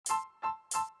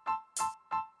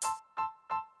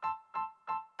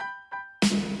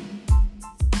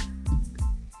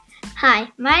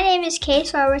Hi, my name is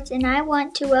Case Roberts, and I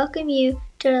want to welcome you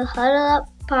to the Huddle Up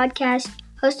podcast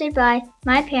hosted by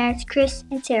my parents, Chris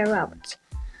and Sarah Roberts.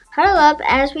 Huddle up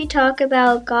as we talk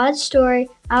about God's story,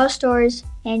 our stories,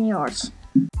 and yours.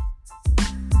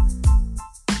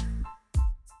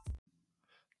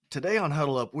 Today on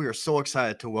Huddle Up, we are so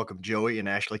excited to welcome Joey and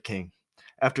Ashley King.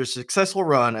 After a successful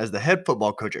run as the head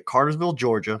football coach at Cartersville,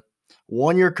 Georgia,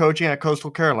 1 year coaching at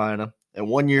Coastal Carolina, and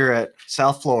 1 year at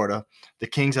South Florida, the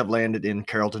Kings have landed in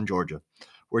Carrollton, Georgia,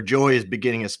 where Joey is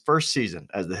beginning his first season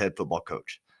as the head football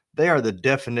coach. They are the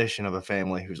definition of a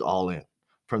family who's all in,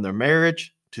 from their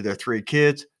marriage to their 3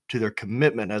 kids to their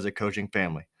commitment as a coaching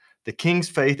family. The Kings'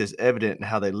 faith is evident in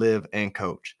how they live and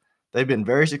coach. They've been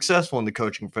very successful in the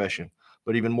coaching profession,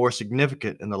 but even more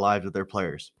significant in the lives of their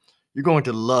players. You're going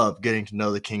to love getting to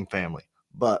know the King family.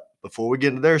 But before we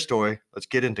get into their story, let's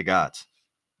get into God's.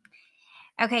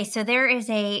 Okay, so there is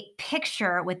a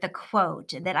picture with the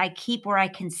quote that I keep where I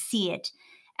can see it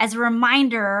as a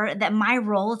reminder that my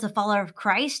role as a follower of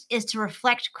Christ is to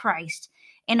reflect Christ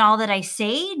in all that I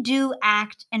say, do,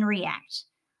 act, and react,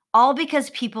 all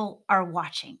because people are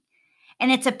watching.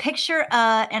 And it's a picture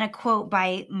and a quote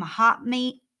by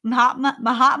Mahatma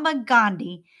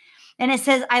Gandhi. And it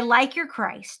says, "I like your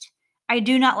Christ. I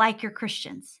do not like your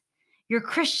Christians. Your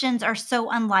Christians are so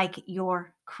unlike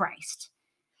your Christ."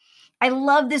 I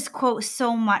love this quote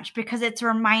so much because it's a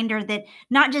reminder that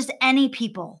not just any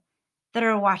people that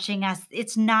are watching us,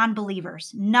 it's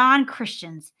non-believers,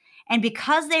 non-Christians. And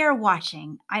because they are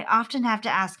watching, I often have to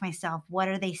ask myself, what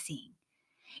are they seeing?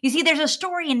 You see, there's a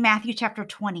story in Matthew chapter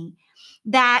 20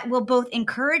 that will both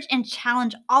encourage and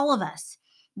challenge all of us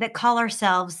that call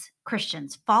ourselves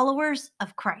Christians, followers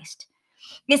of Christ.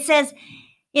 It says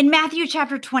in Matthew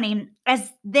chapter 20,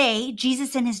 as they,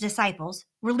 Jesus and his disciples,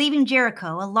 were leaving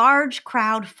Jericho, a large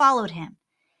crowd followed him.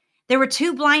 There were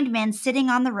 2 blind men sitting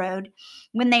on the road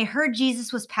when they heard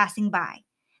Jesus was passing by.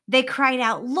 They cried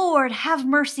out, "Lord, have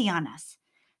mercy on us,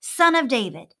 Son of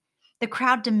David." The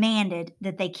crowd demanded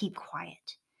that they keep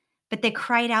quiet. But they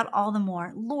cried out all the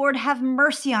more, "Lord, have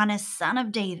mercy on us, Son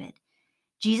of David."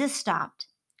 Jesus stopped,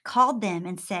 called them,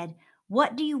 and said,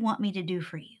 "What do you want me to do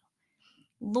for you?"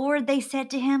 "Lord," they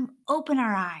said to him, "open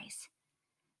our eyes."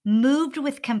 Moved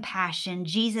with compassion,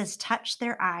 Jesus touched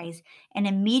their eyes, and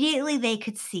immediately they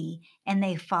could see, and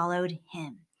they followed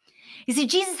him. You see,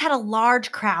 Jesus had a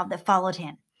large crowd that followed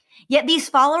him. Yet these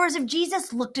followers of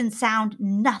Jesus looked and sound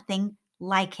nothing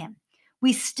like him.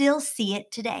 We still see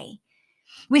it today.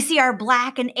 We see our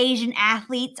Black and Asian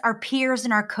athletes, our peers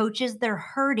and our coaches, they're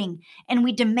hurting, and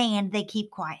we demand they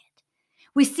keep quiet.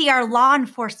 We see our law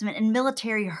enforcement and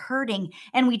military hurting,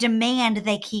 and we demand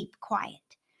they keep quiet.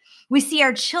 We see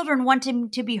our children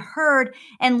wanting to be heard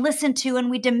and listened to, and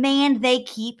we demand they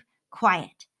keep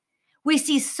quiet. We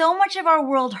see so much of our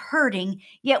world hurting,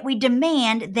 yet we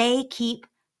demand they keep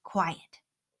quiet.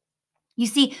 You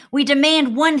see, we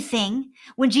demand one thing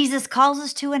when Jesus calls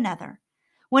us to another.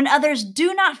 When others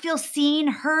do not feel seen,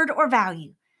 heard, or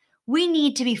valued, we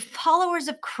need to be followers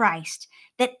of Christ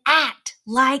that act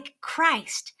like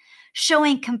Christ,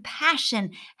 showing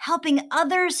compassion, helping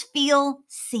others feel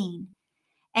seen.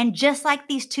 And just like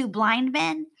these 2 blind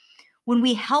men, when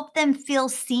we help them feel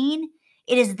seen,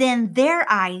 it is then their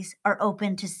eyes are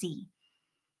open to see.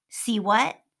 See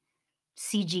what?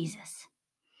 See Jesus.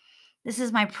 This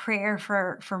is my prayer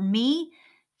for me,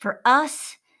 for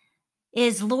us,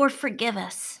 is, Lord, forgive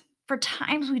us for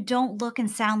times we don't look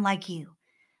and sound like you,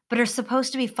 but are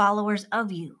supposed to be followers of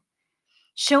you.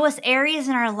 Show us areas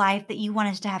in our life that you want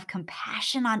us to have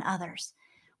compassion on others.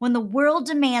 When the world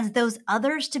demands those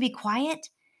others to be quiet,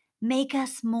 make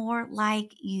us more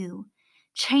like you,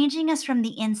 changing us from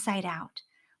the inside out.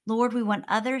 Lord, we want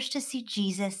others to see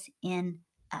Jesus in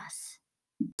us.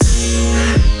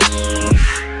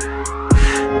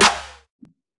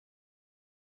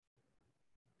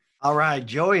 All right,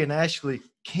 Joey and Ashley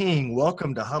King,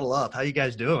 welcome to Huddle Up. How you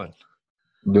guys doing?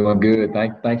 Doing good.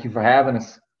 Thank you for having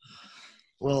us.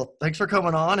 Well, thanks for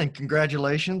coming on, and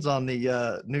congratulations on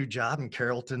the new job in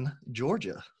Carrollton,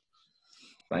 Georgia.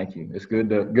 Thank you. It's good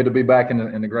to be back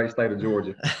in the great state of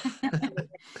Georgia.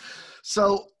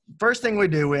 So, first thing we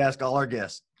do, we ask all our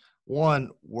guests: 1,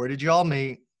 where did you all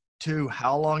meet? 2,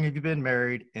 how long have you been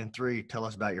married? And 3, tell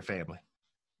us about your family.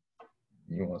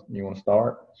 You want to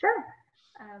start? Sure.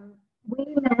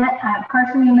 We met at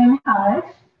Carson Newman College,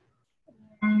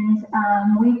 and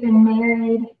we've been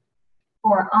married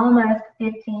for almost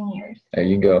 15 years. There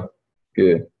you go.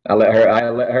 Good. I let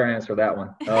her answer that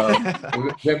one.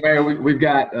 We've been married. We've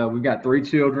got 3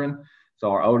 children. So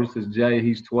our oldest is Jay.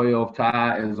 He's 12.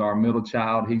 Ty is our middle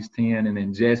child. He's 10. And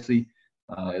then Jessie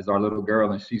is our little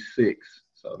girl, and she's 6.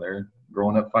 So they're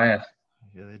growing up fast.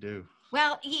 Yeah, they do.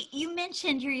 Well, you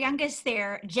mentioned your youngest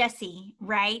there, Jesse,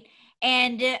 right?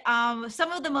 And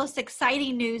some of the most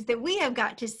exciting news that we have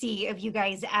got to see of you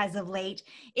guys as of late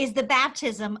is the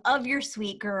baptism of your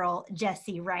sweet girl,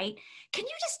 Jesse, right? Can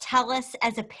you just tell us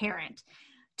as a parent,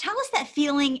 tell us that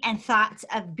feeling and thoughts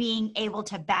of being able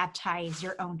to baptize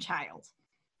your own child?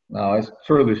 No, it's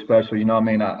truly special. You know, I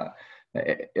mean,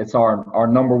 it's our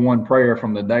number one prayer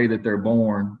from the day that they're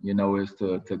born, you know, is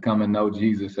to come and know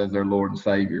Jesus as their Lord and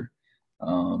Savior.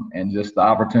 And just the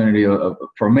opportunity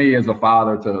for me as a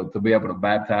father to be able to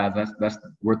baptize, that's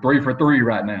we're 3 for 3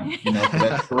 right now, you know, so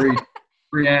that's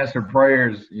three answered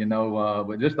prayers, you know,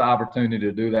 but just the opportunity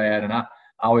to do that. And I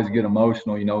always get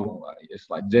emotional, you know, it's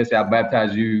like, Jesse, I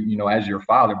baptize you, you know, as your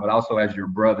father, but also as your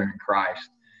brother in Christ.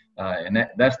 And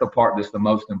that's the part that's the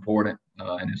most important.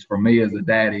 And it's for me as a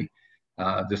daddy,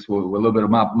 just with a little bit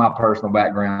of my personal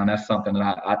background, that's something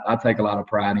that I take a lot of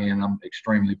pride in. I'm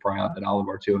extremely proud that all of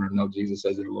our children know Jesus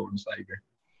as their Lord and Savior.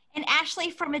 And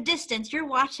Ashley, from a distance, you're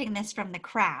watching this from the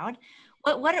crowd.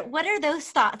 What are those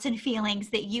thoughts and feelings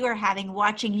that you are having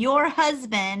watching your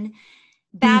husband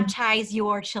baptize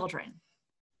your children?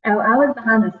 Oh, I was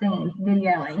behind the scenes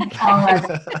videoing all of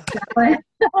it.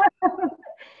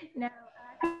 No,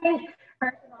 I think,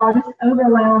 first of all, just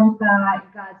overwhelmed by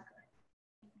God's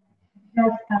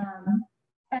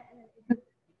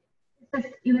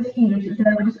it was huge. So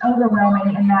it was just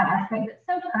overwhelming in that aspect.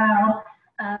 But so proud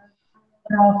of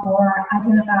the girl for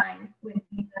identifying with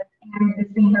Jesus and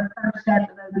this being her first step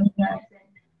of obedience,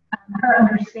 and her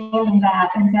understanding that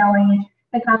and telling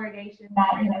the congregation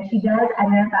that, you know, she does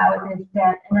identify with his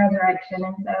death and resurrection.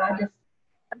 And so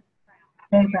I'm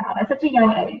very proud at such a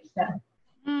young age. So.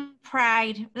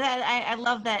 Pride. I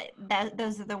love that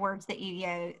those are the words that you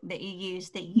use,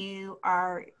 that you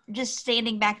are just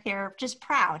standing back there just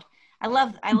proud. I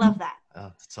love that. Oh,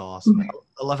 that's so awesome.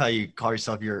 I love how you call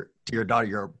yourself to your daughter,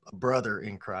 you're a brother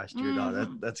in Christ to your daughter.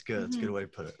 That's good. That's a good way to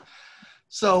put it.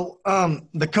 So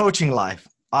the coaching life,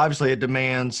 obviously it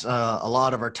demands a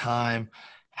lot of our time.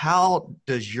 How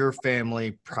does your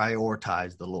family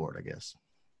prioritize the Lord, I guess?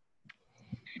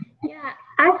 Yeah,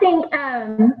 I think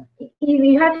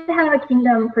you have to have a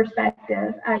kingdom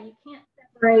perspective. You can't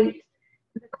separate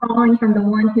the calling from the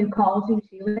one who calls you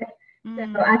to it.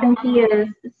 So I think he is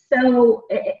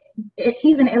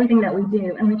he's in everything that we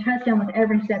do, and we trust him with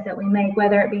every step that we make,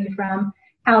 whether it be from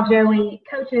how Joey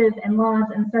coaches and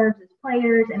loves and serves his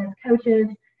players and his coaches,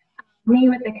 me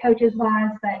with the coaches'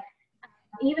 wives, but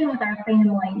even with our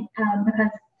family,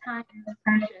 because time is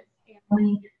precious, and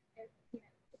we,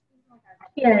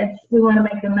 kids, we want to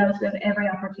make the most of every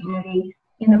opportunity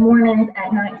in the mornings,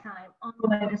 at nighttime, on the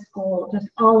way to school, just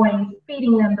always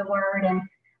feeding them the word and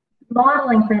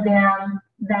modeling for them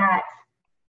that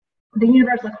the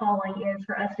universal calling is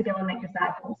for us to go and make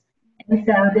disciples. And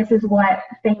so this is what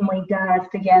family does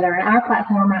together. And our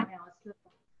platform right now is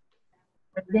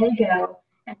where they go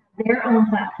and their own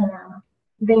platform.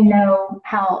 They know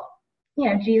how, you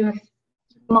know, Jesus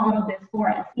modeled this for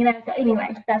us. You know, so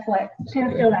anyway, that's what to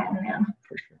instill that in them.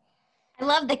 For sure. I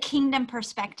love the kingdom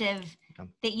perspective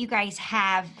that you guys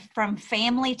have from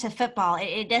family to football.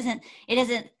 It doesn't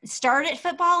start at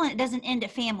football and it doesn't end at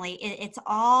family. It's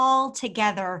all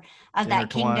together of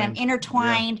that kingdom,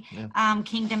 intertwined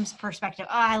kingdom's perspective.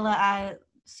 Oh, I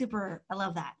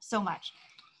love that so much.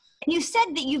 And you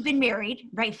said that you've been married,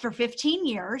 right, for 15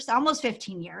 years, almost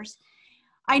 15 years.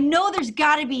 I know there's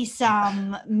got to be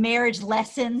some marriage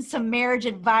lessons, some marriage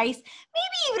advice,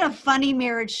 maybe even a funny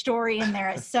marriage story in there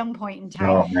at some point in time.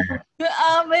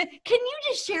 Oh, man. Can you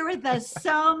just share with us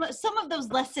some of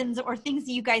those lessons or things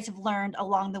that you guys have learned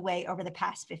along the way over the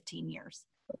past 15 years?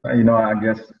 You know, I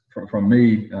guess from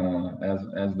me,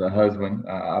 as the husband,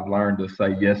 I've learned to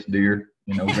say yes, dear,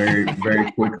 you know, very,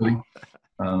 very quickly.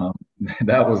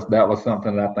 That was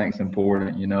something that I think is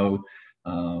important. You know,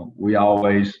 we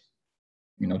always,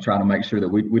 you know, try to make sure that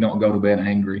we don't go to bed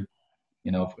angry.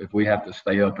 You know, if we have to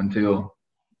stay up until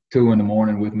 2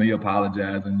 a.m. with me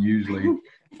apologizing, usually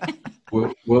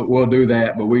we'll do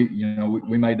that. But we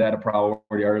made that a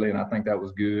priority early, and I think that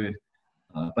was good.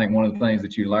 I think one of the things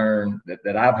that you learn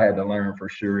that I've had to learn for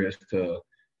sure is to,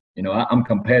 you know, I'm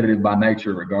competitive by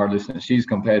nature regardless, and she's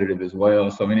competitive as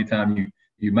well. So anytime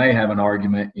you may have an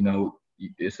argument, you know,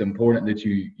 it's important that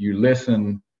you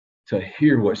listen to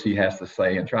hear what she has to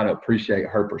say and try to appreciate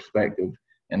her perspective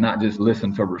and not just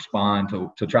listen to respond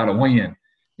to try to win,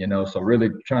 you know. So really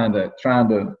trying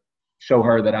to show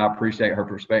her that I appreciate her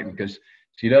perspective, because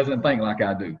she doesn't think like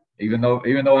I do, even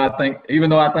though I think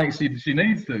she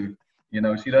needs to,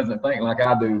 She doesn't think like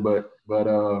I do, but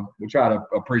we try to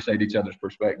appreciate each other's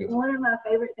perspectives. One of my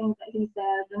favorite things that he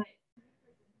says, and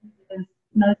it is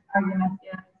most arguments,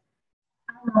 is,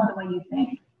 I love the way you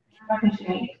think. I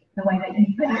appreciate the way that you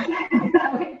think.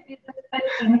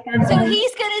 So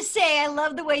he's going to say, I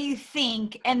love the way you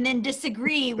think, and then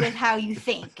disagree with how you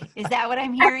think. Is that what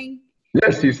I'm hearing?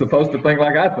 Yes, she's supposed to think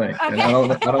like I think. Okay. And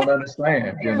I don't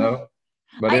understand,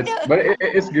 But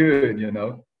it's good,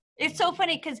 It's so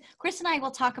funny because Chris and I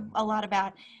will talk a lot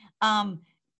about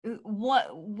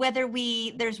whether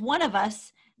there's one of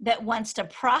us that wants to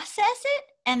process it,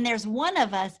 and there's one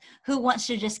of us who wants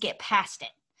to just get past it.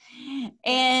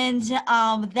 And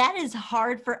that is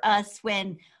hard for us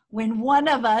when one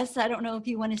of us, I don't know if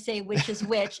you want to say which is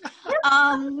which,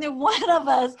 one of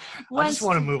us wants I just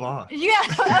want to move on. Yeah,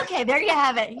 okay, there you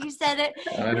have it. You said it.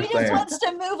 He just wants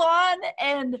to move on,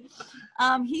 and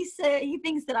he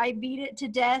thinks that I beat it to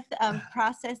death of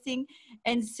processing.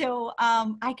 And so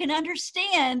I can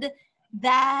understand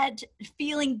that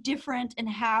feeling different in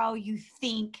how you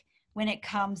think when it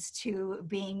comes to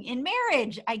being in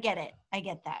marriage. I get it. I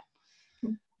get that.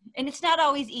 And it's not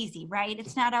always easy, right?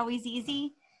 It's not always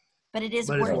easy, but it is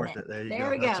worth it. There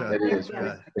we go. It is,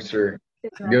 for sure.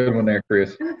 Good one there,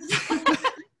 Chris.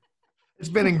 It's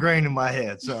been ingrained in my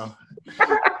head. So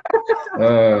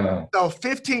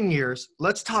 15 years,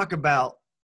 let's talk about,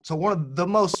 so one of the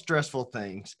most stressful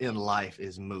things in life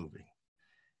is moving.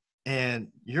 And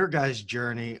your guys'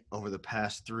 journey over the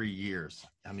past 3 years,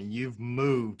 I mean, you've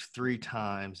moved 3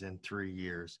 times in 3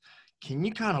 years. Can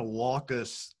you kind of walk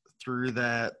us through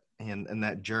that and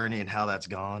that journey and how that's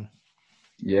gone?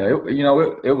 Yeah,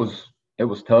 it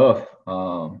was tough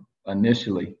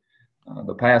initially.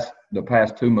 The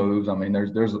past 2 moves, I mean,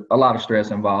 there's a lot of stress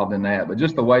involved in that, but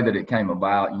just the way that it came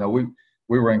about, we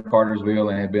were in Cartersville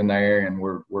and had been there, and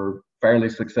we're fairly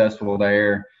successful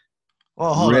there.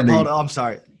 Well, hold on. I'm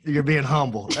sorry. You're being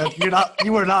humble.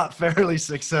 You were not fairly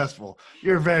successful.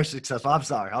 You're very successful. I'm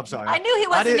sorry. I knew he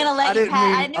wasn't going to let you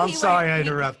pass. I'm sorry I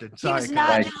interrupted. He was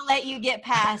not going to let you get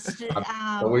past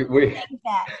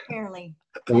that fairly.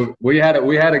 We had a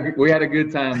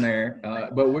good time there,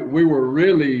 but we were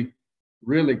really,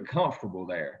 really comfortable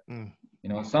there.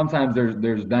 Sometimes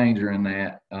there's danger in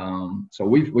that. So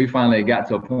we finally got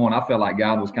to a point. I felt like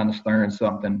God was kind of stirring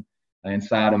something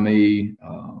inside of me.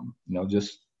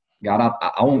 Just God,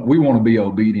 we want to be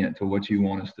obedient to what you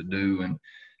want us to do. And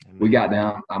we got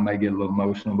down, I may get a little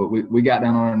emotional, but we got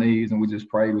down on our knees and we just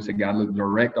prayed. We said, God, look,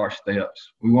 direct our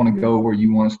steps. We want to go where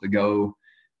you want us to go.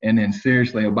 And then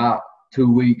seriously, about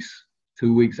 2 weeks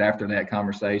after that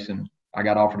conversation, I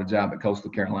got offered a job at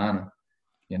Coastal Carolina,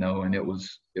 and it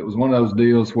was one of those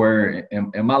deals where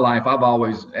in my life, I've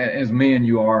always, as men,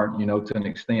 you are, to an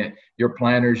extent, you're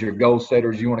planners, you're goal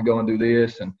setters, you want to go and do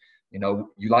this. And,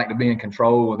 you like to be in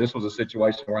control. Well, this was a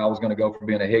situation where I was going to go from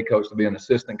being a head coach to being an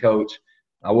assistant coach.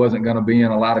 I wasn't going to be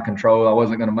in a lot of control. I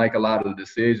wasn't going to make a lot of the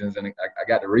decisions. And I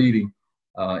got to reading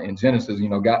in Genesis,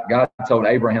 God told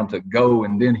Abraham to go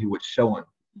and then he would show him.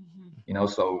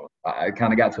 So I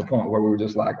kind of got to a point where we were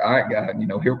just like, all right, God,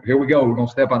 here we go. We're going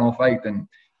to step out on faith and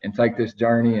take this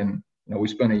journey. And, we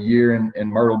spent a year in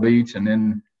Myrtle Beach, and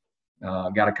then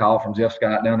got a call from Jeff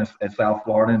Scott down at South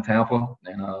Florida in Tampa,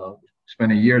 and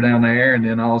spent a year down there. And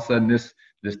then all of a sudden this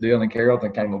deal in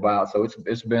Carrollton came about. So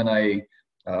it's been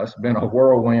a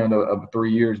whirlwind of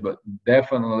 3 years, but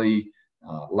definitely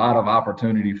a lot of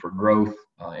opportunity for growth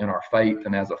in our faith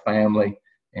and as a family.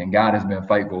 And God has been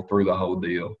faithful through the whole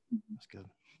deal. That's good.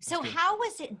 So how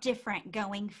was it different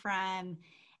going from,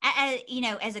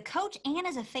 as a coach and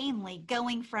as a family,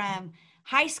 going from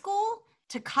high school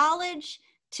to college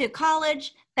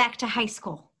back to high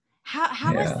school?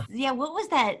 What was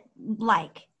that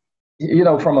like?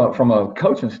 From a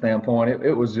coaching standpoint,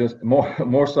 it was just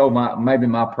more so maybe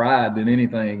my pride than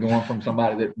anything, going from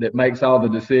somebody that makes all the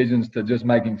decisions to just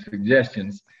making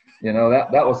suggestions.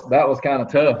 That was kind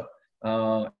of tough.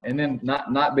 And then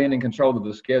not being in control of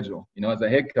the schedule. As a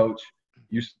head coach,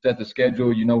 you set the schedule,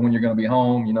 when you're going to be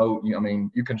home,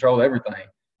 you control everything.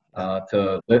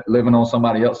 To living on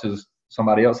somebody else's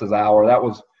hour, that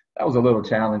was a little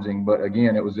challenging. But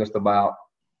again, it was just about,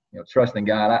 trusting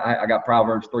God. I got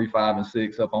Proverbs 3, 5, and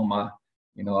 6 up on my,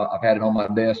 I've had it on my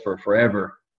desk for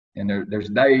forever. And there's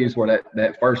days where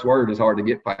that first word is hard to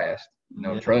get past,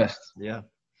 trust. Yeah.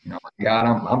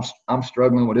 God, I'm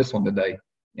struggling with this one today.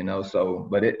 But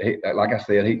like I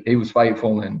said, he was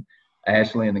faithful, and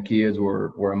Ashley and the kids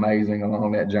were amazing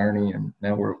along that journey, and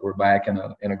now we're back in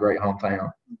a great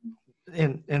hometown.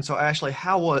 And so Ashley,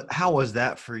 how was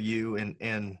that for you?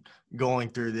 And going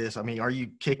through this? I mean, are you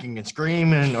kicking and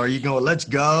screaming? Are you going, let's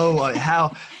go? Like,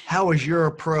 how was your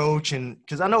approach? And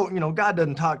because I know, God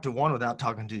doesn't talk to one without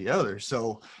talking to the other.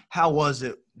 So how was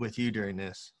it with you during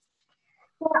this?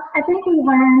 Well, I think we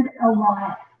learned a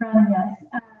lot from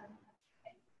this.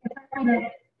 Especially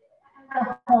as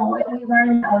a whole, we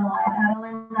learned a lot. I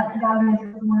learned that God is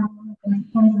His word and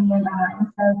His me behind.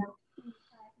 So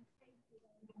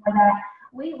for that,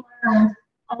 we learned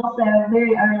also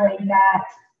very early that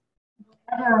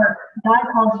whenever God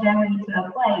calls Joey to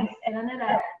a place, and I know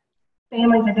that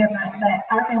families are different,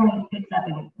 but our family picks up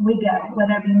and we go,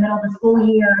 whether it be middle of the school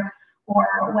year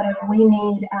or whatever we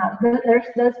need.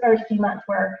 Those first few months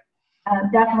were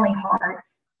definitely hard.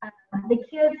 The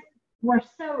kids were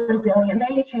so resilient.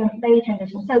 They transitioned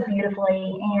so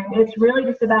beautifully, and it's really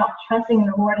just about trusting in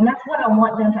the Lord. And that's what I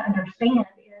want them to understand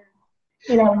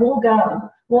is, we'll go,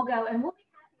 and we'll be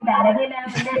happy about it.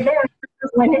 And there are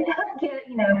when it does get,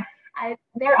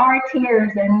 there are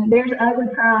tears and there's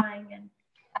ugly crying,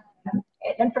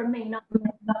 and for me, not just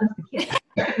the kids,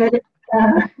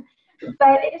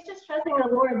 but it's just trusting the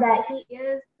Lord that He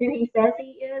is who He says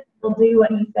He is. He'll do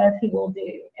what He says He will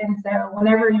do. And so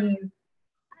whenever you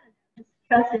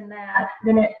trust in that,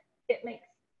 then it makes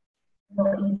it a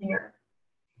little easier.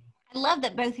 I love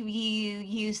that both of you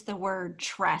use the word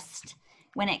trust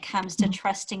when it comes to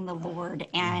trusting the Lord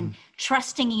and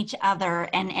trusting each other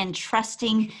and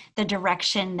trusting the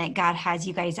direction that God has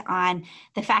you guys on.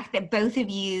 The fact that both of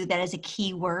you, that is a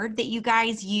key word that you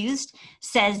guys used,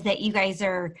 says that you guys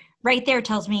are right there,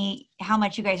 tells me how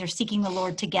much you guys are seeking the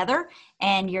Lord together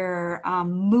and you're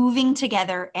moving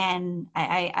together. And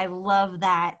I love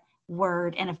that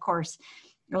word. And of course,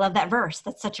 I love that verse.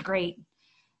 That's such a great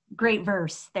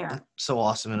verse there. So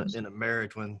awesome in a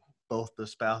marriage when both the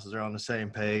spouses are on the same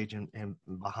page and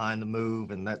behind the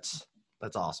move. And that's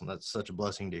awesome. That's such a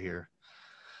blessing to hear.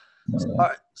 All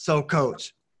right. So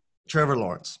Coach Trevor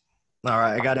Lawrence. All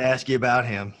right. I got to ask you about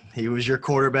him. He was your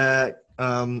quarterback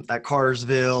at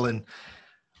Cartersville. And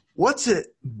what's it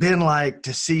been like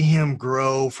to see him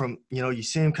grow from, you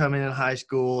see him come in high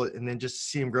school and then just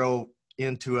see him grow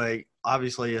into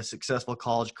obviously a successful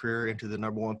college career, into the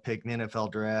number 1 pick in the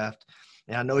NFL draft.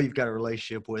 And I know you've got a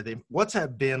relationship with him. What's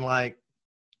that been like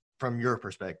from your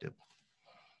perspective?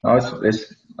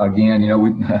 It's again,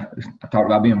 I talked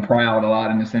about being proud a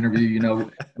lot in this interview,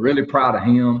 really proud of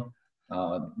him.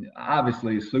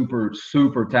 Obviously a super,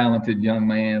 super talented young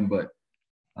man, but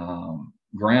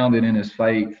grounded in his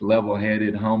faith,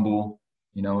 level-headed, humble,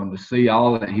 and to see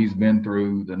all that he's been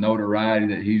through, the notoriety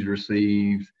that he's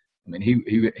received. I mean,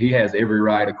 he has every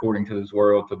right, according to this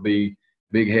world, to be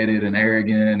big-headed and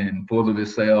arrogant and full of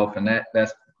himself, and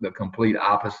that's the complete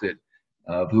opposite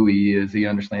of who he is. He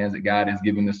understands that God has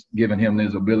given him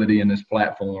this ability and this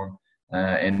platform,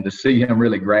 and to see him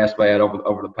really grasp that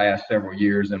over the past several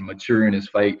years and mature in his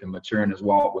faith and mature in his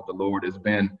walk with the Lord has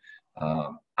been.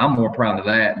 I'm more proud of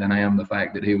that than I am the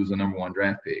fact that he was the number 1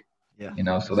 draft pick.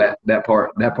 Yeah. So that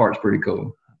part's pretty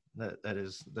cool.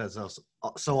 That's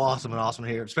so awesome and awesome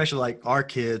to hear, especially like our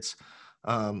kids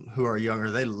who are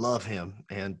younger. They love him,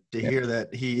 and to hear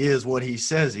that he is what he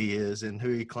says he is and who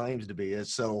he claims to be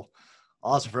is so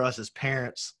awesome for us as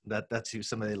parents. That's who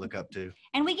somebody they look up to,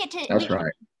 and we get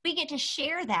to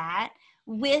share that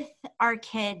with our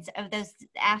kids, of those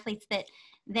athletes that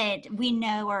we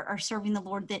know are serving the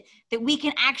Lord, that we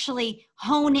can actually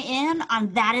hone in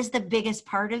on. That is the biggest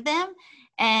part of them,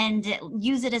 and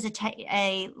use it as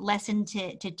a lesson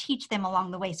to teach them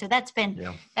along the way. So that's been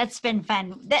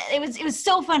fun. It was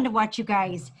so fun to watch you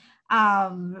guys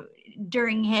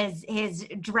during his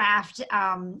draft,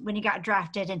 when he got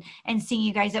drafted, and seeing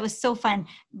you guys. That was so fun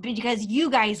because you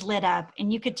guys lit up,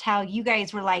 and you could tell you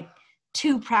guys were like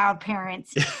 2 proud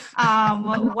parents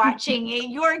watching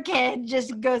your kid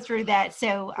just go through that.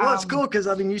 So well, it's cool because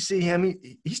you see him.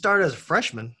 He started as a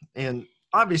freshman, and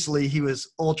obviously he was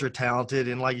ultra talented,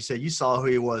 and like you said, you saw who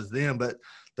he was then, but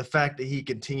the fact that he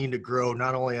continued to grow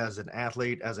not only as an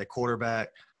athlete, as a quarterback,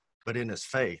 but in his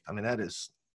faith. That is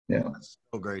that's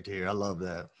so great to hear. I love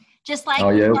that. Just like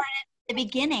at the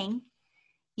beginning,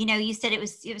 you said it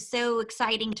was so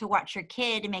exciting to watch your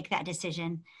kid make that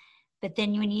decision, but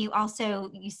then when you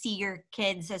see your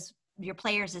kids as your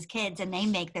players as kids and they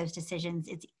make those decisions,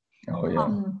 it's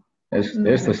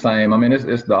It's the same.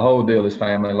 It's the whole deal is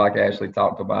family, like Ashley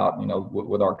talked about,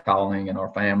 with our calling and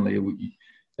our family.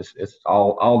 It's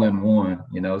all in one,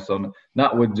 so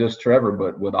not with just Trevor,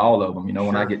 but with all of them.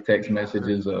 When I get text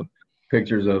messages of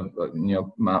pictures of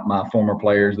my former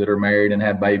players that are married and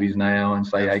have babies now, and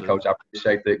say, Absolutely. hey, Coach, I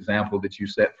appreciate the example that you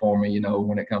set for me.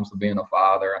 When it comes to being a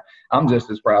father, I'm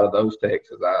just as proud of those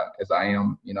texts as I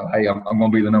am. Hey, I'm going to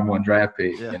be the #1 draft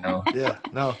pick. Yeah. Yeah.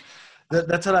 No.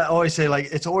 That's what I always say. Like,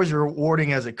 it's always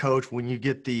rewarding as a coach when you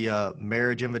get the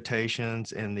marriage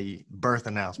invitations and the birth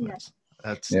announcements.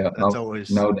 That's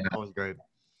always no doubt. always great.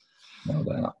 No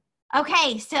doubt.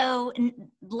 Okay, so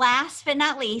last but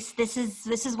not least, this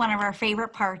is one of our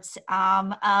favorite parts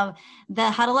of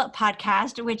the Huddle Up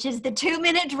podcast, which is the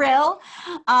 2-minute drill.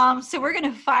 So we're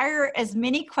going to fire as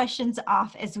many questions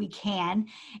off as we can,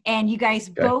 and you guys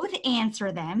both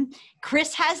answer them.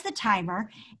 Chris has the timer,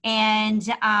 and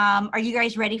are you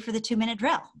guys ready for the 2-minute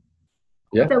drill?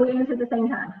 Yeah. So we answer at the same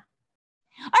time.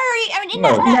 All right. I mean,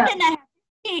 No. not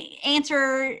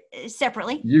answer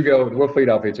separately. You go. We'll feed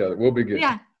off each other. We'll be good.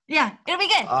 Yeah, it'll be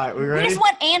good. All right, we We ready? just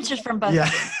want answers from both. Yeah.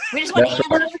 of you. We just want That's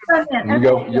answers. You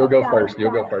go. You'll go first.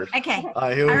 You'll go first. Okay. All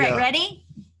right, here we All right, go. ready?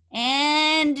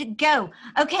 And go.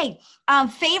 Okay.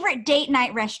 Favorite date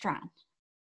night restaurant?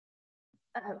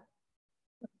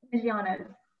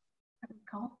 Maggiano's.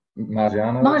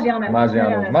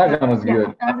 Maggiano's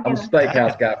good. Yeah, I'm a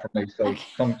steakhouse guy for me, so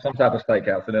some type of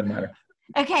steakhouse. It doesn't matter.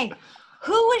 Okay.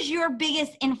 Who was your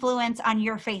biggest influence on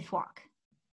your faith walk?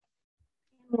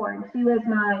 Lord, she was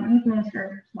my youth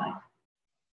minister's wife.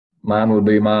 Mine would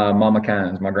be my Mama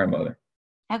Kynes, my grandmother.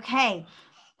 Okay.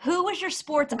 Who was your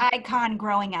sports icon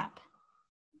growing up?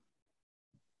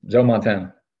 Joe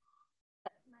Montana.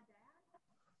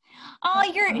 Oh,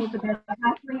 He was the best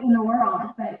athlete in the world.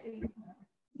 But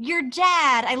your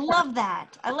dad. I love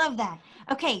that.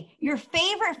 Okay. Your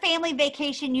favorite family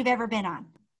vacation you've ever been on?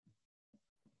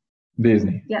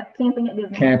 Disney. yeah, camping at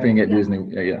Disney. Camping at Disney.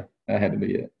 Yeah, that had to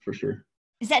be it for sure.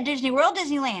 Is that Disney World,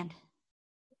 Disneyland?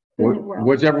 Disney World.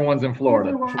 Whichever one's in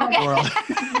Florida. Disney World.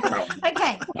 Okay.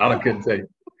 Okay. I couldn't tell you.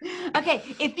 Okay.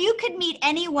 If you could meet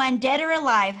anyone, dead or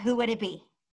alive, who would it be?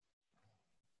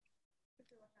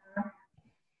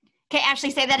 Okay, Ashley,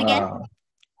 say that again.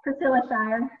 Priscilla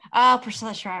Shire. Oh,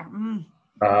 Priscilla Schreier.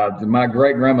 My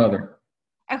great grandmother,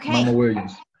 Okay. Mama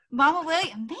Williams. Mama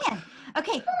William, man.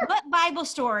 Okay, what Bible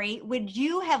story would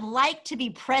you have liked to be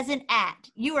present at?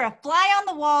 You were a fly on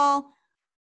the wall.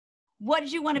 What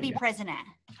did you want to be present at?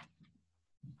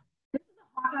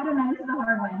 I don't know. This is a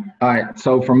hard one. All right,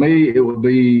 so for me, it would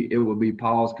be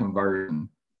Paul's conversion.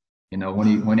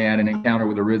 When he had an encounter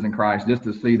with the risen Christ, just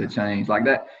to see the change like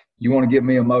that. You want to get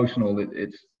me emotional?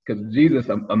 It's because Jesus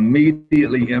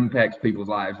immediately impacts people's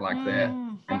lives like that,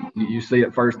 and you see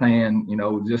it firsthand.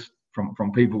 Just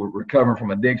from people recovering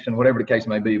from addiction, whatever the case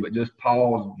may be. But just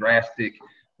Paul's drastic,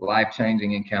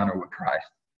 life-changing encounter with Christ.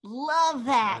 Love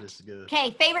that. That is good.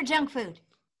 Okay, favorite junk food?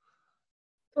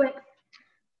 Twix.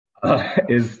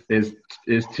 Is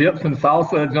chips and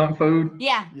salsa a junk food?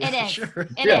 Yeah, it is. Sure.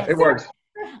 It Yeah, is. it works.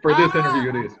 For this interview,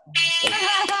 it is.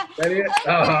 That it?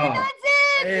 That's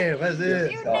it. Damn, that's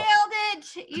it. You nailed it.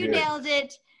 You Good. nailed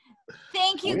it.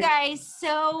 Thank you guys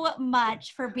so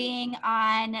much for being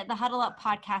on the Huddle Up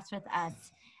podcast with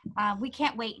us. We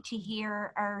can't wait to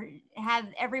hear or have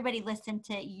everybody listen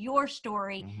to your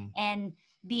story and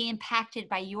be impacted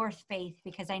by your faith,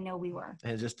 because I know we were.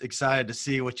 And just excited to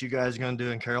see what you guys are going to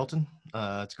do in Carrollton.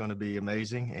 It's going to be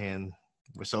amazing, and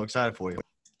we're so excited for you.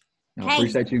 I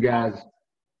appreciate you guys.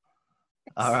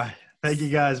 All right. Thank you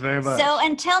guys very much. So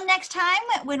until next time,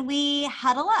 when we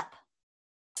huddle up.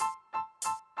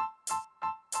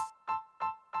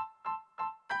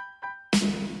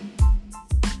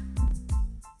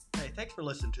 Hey, thanks for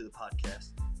listening to the podcast.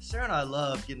 Sarah and I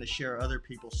love getting to share other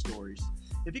people's stories.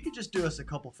 If you could just do us a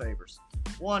couple favors.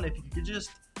 One, if you could just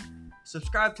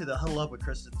subscribe to the Huddle Up with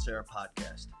Chris and Sarah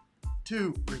podcast.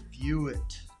 2, review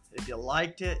it. If you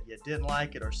liked it, you didn't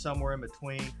like it, or somewhere in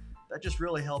between, that just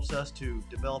really helps us to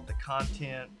develop the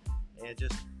content and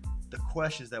just the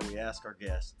questions that we ask our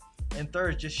guests. And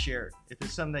 3rd, just share it. If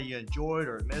it's something that you enjoyed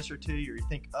or ministered to you or you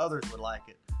think others would like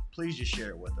it, please just share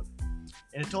it with them.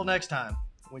 And until next time,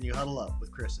 when you huddle up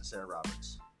with Chris and Sarah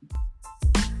Roberts.